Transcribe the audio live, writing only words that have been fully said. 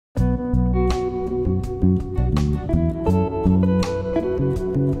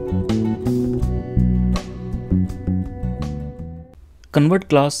Convert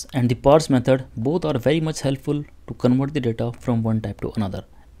class and the parse method both are very much helpful to convert the data from one type to another,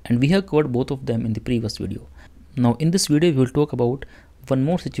 and we have covered both of them in the previous video. Now in this video we will talk about one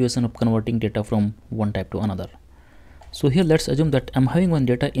more situation of converting data from one type to another. So here let's assume that I'm having one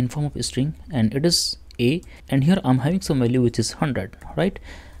data in form of string and it is a, and here I'm having some value which is 100, right?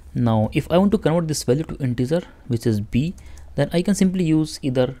 Now if I want to convert this value to integer which is b, then I can simply use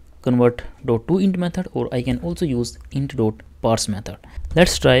either convert.toInt method, or I can also use int.parse method.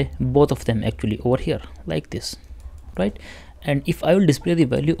 Let's try both of them actually over here like this, right? And if I will display the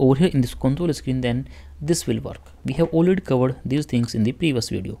value over here in this console screen, then this will work. We have already covered these things in the previous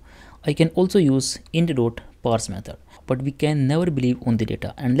video. I can also use int.parse method, but we can never believe on the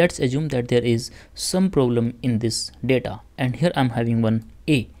data, and let's assume that there is some problem in this data, and here I'm having one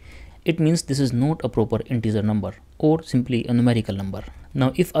a. It means this is not a proper integer number or simply a numerical number.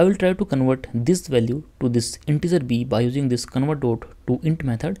 Now if I will try to convert this value to this integer b by using this convert.toInt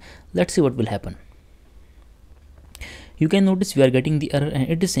method, let's see what will happen. You can notice we are getting the error and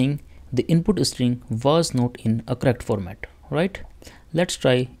it is saying the input string was not in a correct format, right? Let's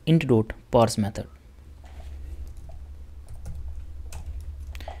try int.parse method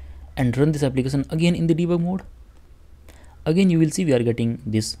and run this application again in the debug mode. Again you will see we are getting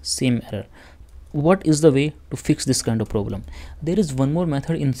this same error. What is the way to fix this kind of problem? There is one more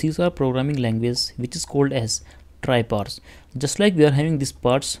method in CSharp programming language which is called as TryParse. Just like we are having this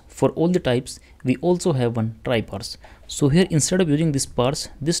parse for all the types, we also have one TryParse. So here instead of using this parse,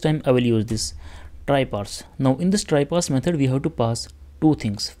 this time I will use this TryParse. Now in this TryParse method we have to pass two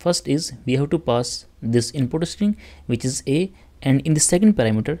things. First is we have to pass this input string which is a, and in the second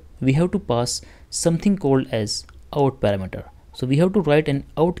parameter we have to pass something called as out parameter. So we have to write an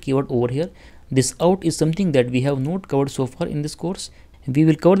out keyword over here. This out is something that we have not covered so far in this course. We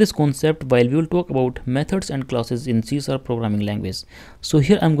will cover this concept while we will talk about methods and classes in C# programming language. So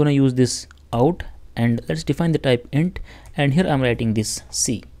here I'm going to use this out and let's define the type int, and here I'm writing this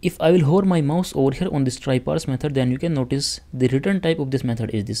c. If I will hover my mouse over here on this tryparse method, then you can notice the return type of this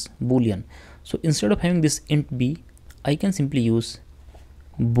method is this boolean. So instead of having this int b, I can simply use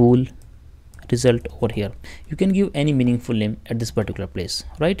bool result over here. You can give any meaningful name at this particular place,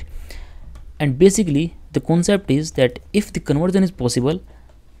 right? And basically the concept is that if the conversion is possible,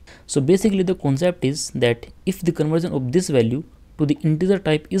 so basically the concept is that if the conversion of this value to the integer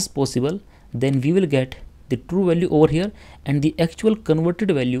type is possible, then we will get the true value over here and the actual converted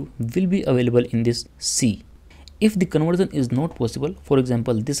value will be available in this c. If the conversion is not possible, for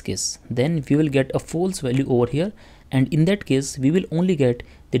example this case, then we will get a false value over here, and in that case we will only get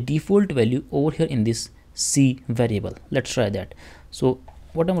the default value over here in this c variable. Let's try that. So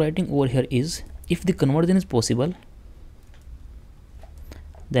what I'm writing over here is, if the conversion is possible,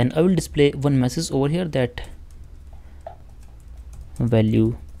 then I will display one message over here that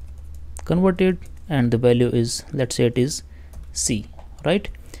value converted, and the value is, let's say it is c, right?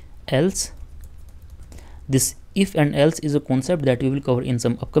 Else, this if and else is a concept that we will cover in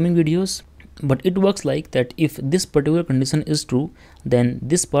some upcoming videos, but it works like that if this particular condition is true, then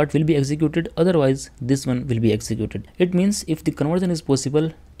this part will be executed, otherwise this one will be executed. It means if the conversion is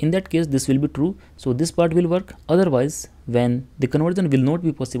possible, in that case this will be true, so this part will work. Otherwise, when the conversion will not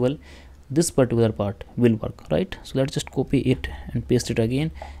be possible, this particular part will work, right? So let's just copy it and paste it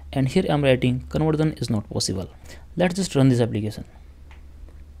again, and here I'm writing conversion is not possible. Let's just run this application.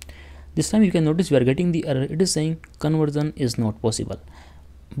 This time you can notice we are getting the error. It is saying conversion is not possible.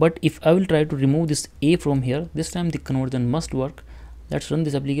 But if I will try to remove this a from here, this time the conversion must work. Let's run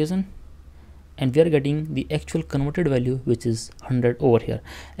this application, and we are getting the actual converted value which is 100 over here.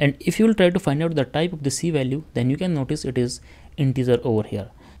 And if you will try to find out the type of the c value, then you can notice it is integer over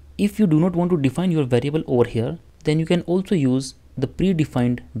here. If you do not want to define your variable over here, then you can also use the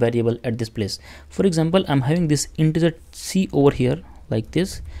predefined variable at this place. For example, I'm having this integer c over here like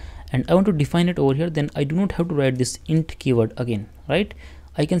this, and I want to define it over here, then I do not have to write this int keyword again, right?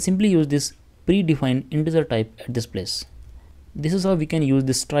 I can simply use this predefined integer type at this place. This is how we can use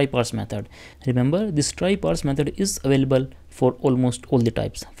this tryparse method. Remember, this tryparse method is available for almost all the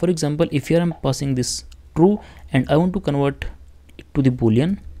types. For example, if here I'm passing this true and I want to convert it to the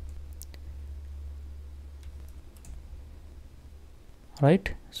boolean,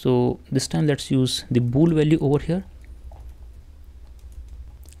 right? So this time let's use the bool value over here.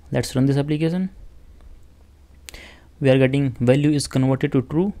 Let's run this application. We are getting value is converted to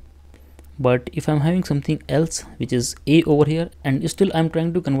true, but if I'm having something else which is a over here and still I'm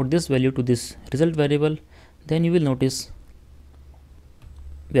trying to convert this value to this result variable, then you will notice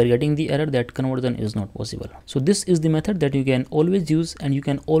we are getting the error that conversion is not possible. So this is the method that you can always use, and you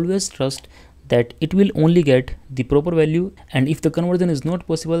can always trust that it will only get the proper value, and if the conversion is not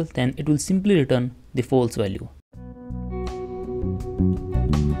possible, then it will simply return the false value.